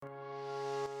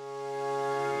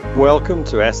Welcome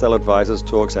to SL Advisors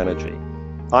Talks Energy.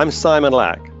 I'm Simon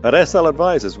Lack. At SL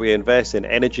Advisors, we invest in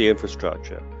energy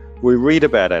infrastructure. We read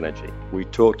about energy. We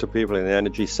talk to people in the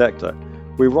energy sector.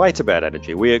 We write about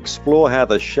energy. We explore how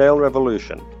the shale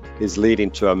revolution is leading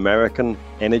to American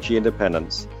energy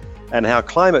independence and how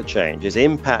climate change is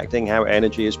impacting how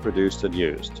energy is produced and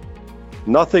used.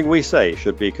 Nothing we say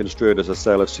should be construed as a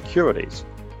sale of securities,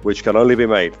 which can only be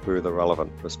made through the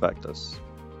relevant prospectus.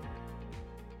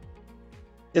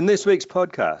 In this week's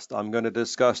podcast, I'm going to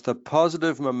discuss the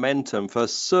positive momentum for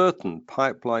certain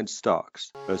pipeline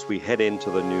stocks as we head into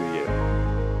the new year.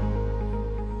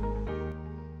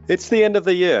 It's the end of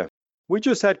the year. We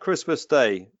just had Christmas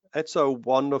Day. It's a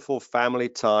wonderful family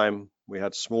time. We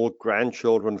had small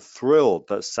grandchildren thrilled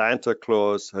that Santa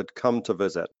Claus had come to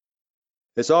visit.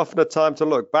 It's often a time to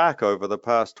look back over the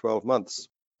past 12 months.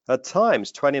 At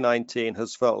times, 2019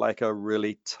 has felt like a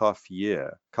really tough year.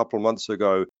 A couple months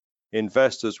ago,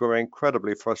 investors were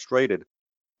incredibly frustrated.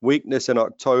 Weakness in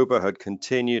October had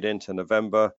continued into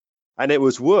November, and it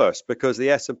was worse because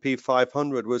the S&P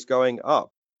 500 was going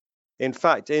up. In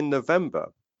fact, in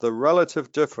November, the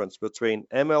relative difference between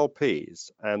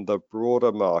MLPs and the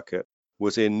broader market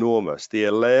was enormous. The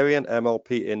Alerian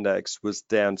MLP index was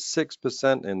down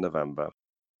 6% in November,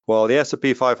 while the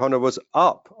S&P 500 was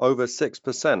up over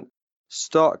 6%.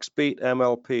 Stocks beat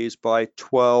MLPs by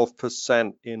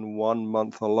 12% in 1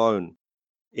 month alone.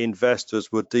 Investors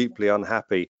were deeply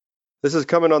unhappy. This is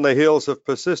coming on the heels of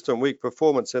persistent weak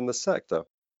performance in the sector.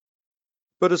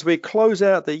 But as we close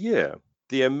out the year,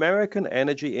 the American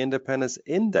Energy Independence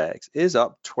Index is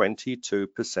up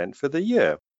 22% for the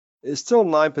year. It's still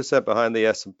 9% behind the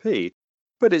S&P,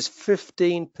 but it's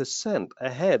 15%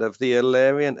 ahead of the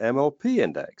Alerian MLP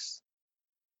index.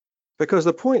 Because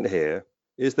the point here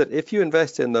is that if you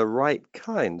invest in the right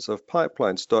kinds of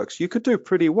pipeline stocks, you could do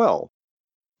pretty well.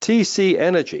 TC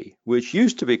Energy, which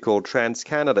used to be called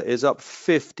TransCanada, is up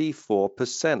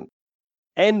 54%.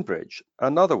 Enbridge,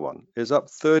 another one, is up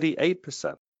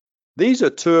 38%. These are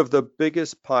two of the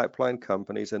biggest pipeline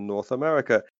companies in North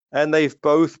America, and they've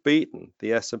both beaten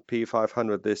the S&P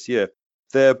 500 this year.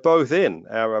 They're both in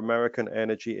our American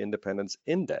Energy Independence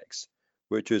Index,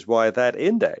 which is why that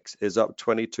index is up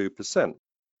 22%.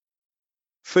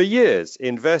 For years,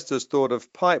 investors thought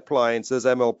of pipelines as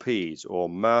MLPs or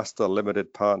master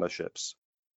limited partnerships.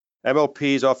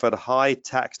 MLPs offered high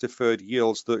tax-deferred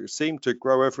yields that seemed to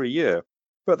grow every year,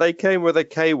 but they came with a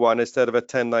K-1 instead of a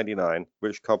 1099,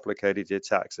 which complicated your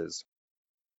taxes.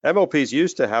 MLPs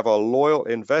used to have a loyal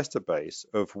investor base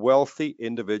of wealthy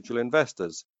individual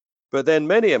investors, but then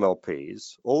many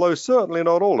MLPs, although certainly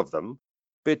not all of them,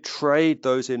 betrayed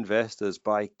those investors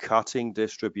by cutting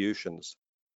distributions.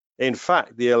 In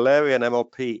fact, the Alerian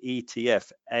MLP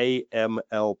ETF,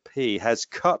 AMLP, has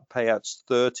cut payouts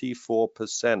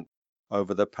 34%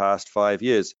 over the past 5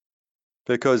 years,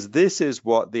 because this is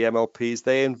what the MLPs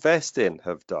they invest in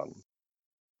have done.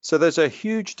 So there's a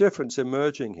huge difference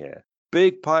emerging here.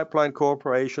 Big pipeline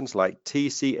corporations like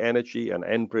TC Energy and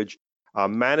Enbridge are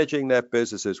managing their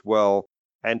businesses well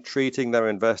and treating their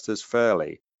investors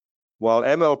fairly, while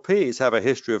MLPs have a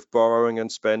history of borrowing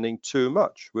and spending too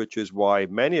much, which is why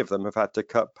many of them have had to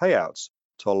cut payouts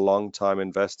to long-time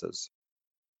investors.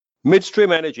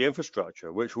 Midstream energy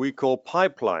infrastructure, which we call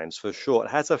pipelines for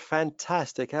short, has a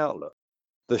fantastic outlook.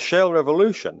 The shale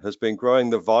revolution has been growing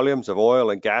the volumes of oil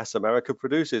and gas America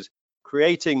produces,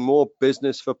 creating more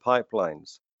business for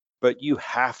pipelines. But you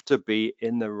have to be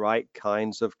in the right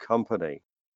kinds of company.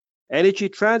 Energy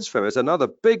Transfer is another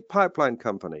big pipeline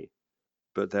company,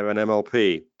 but they're an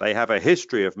MLP. They have a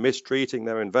history of mistreating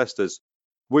their investors.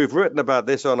 We've written about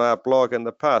this on our blog in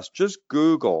the past. Just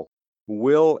Google,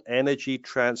 will Energy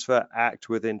Transfer act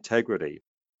with integrity?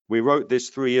 We wrote this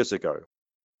 3 years ago.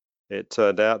 It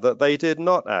turned out that they did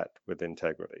not act with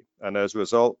integrity, and as a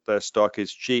result, their stock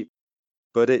is cheap,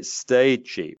 but it stayed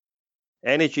cheap.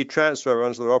 Energy Transfer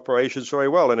runs their operations very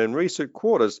well, and in recent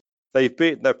quarters, they've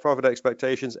beaten their profit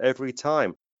expectations every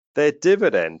time. Their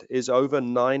dividend is over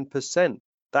 9%.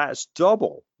 That's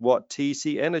double what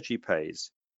TC Energy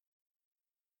pays.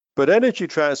 But Energy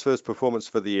Transfer's performance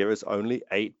for the year is only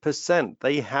 8%.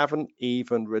 They haven't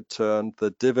even returned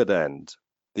the dividend.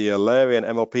 The Alerian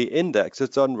MLP index has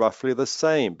done roughly the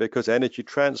same because Energy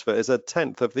Transfer is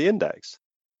 1/10 of the index.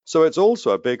 So it's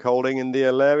also a big holding in the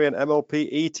Alerian MLP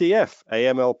ETF,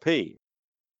 AMLP.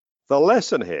 The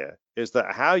lesson here is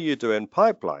that how you do in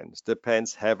pipelines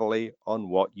depends heavily on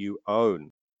what you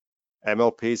own.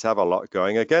 MLPs have a lot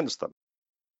going against them,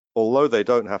 although they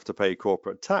don't have to pay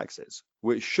corporate taxes,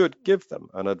 which should give them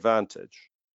an advantage.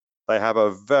 They have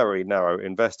a very narrow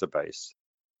investor base.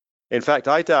 In fact,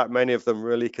 I doubt many of them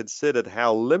really considered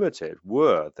how limited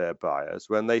were their buyers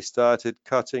when they started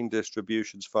cutting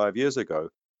distributions 5 years ago.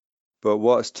 But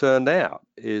what's turned out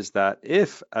is that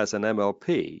if, as an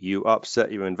MLP, you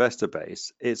upset your investor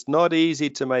base, it's not easy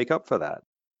to make up for that.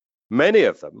 Many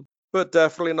of them, but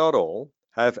definitely not all,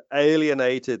 have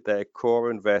alienated their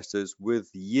core investors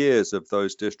with years of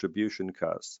those distribution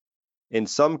cuts. In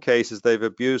some cases, they've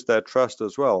abused their trust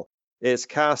as well. It's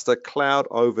cast a cloud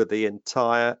over the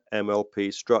entire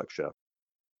MLP structure.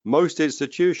 Most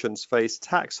institutions face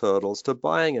tax hurdles to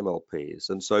buying MLPs,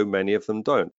 and so many of them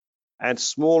don't. And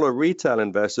smaller retail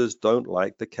investors don't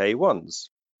like the K1s.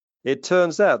 It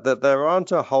turns out that there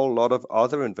aren't a whole lot of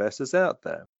other investors out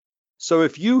there. So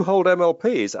if you hold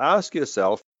MLPs, ask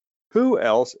yourself, who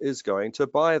else is going to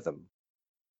buy them?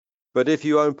 But if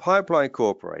you own pipeline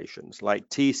corporations like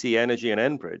TC Energy and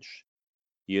Enbridge,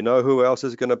 you know who else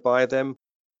is going to buy them?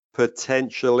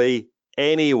 Potentially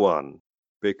anyone,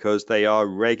 because they are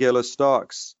regular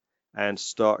stocks, and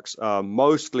stocks are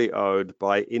mostly owned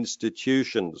by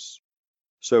institutions.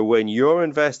 So when you're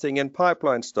investing in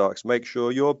pipeline stocks, make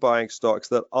sure you're buying stocks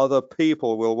that other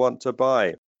people will want to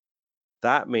buy.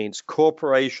 That means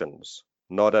corporations,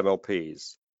 not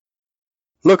MLPs.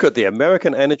 Look at the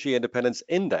American Energy Independence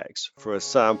Index for a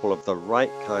sample of the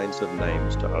right kinds of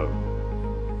names to own.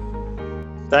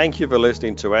 Thank you for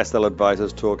listening to SL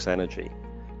Advisors Talks Energy.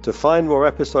 To find more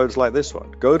episodes like this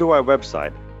one, go to our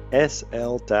website,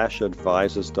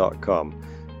 sl-advisors.com.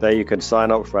 There you can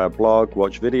sign up for our blog,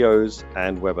 watch videos,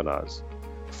 and webinars.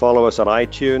 Follow us on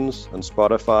iTunes and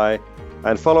Spotify,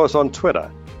 and follow us on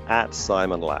Twitter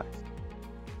 @SimonLack.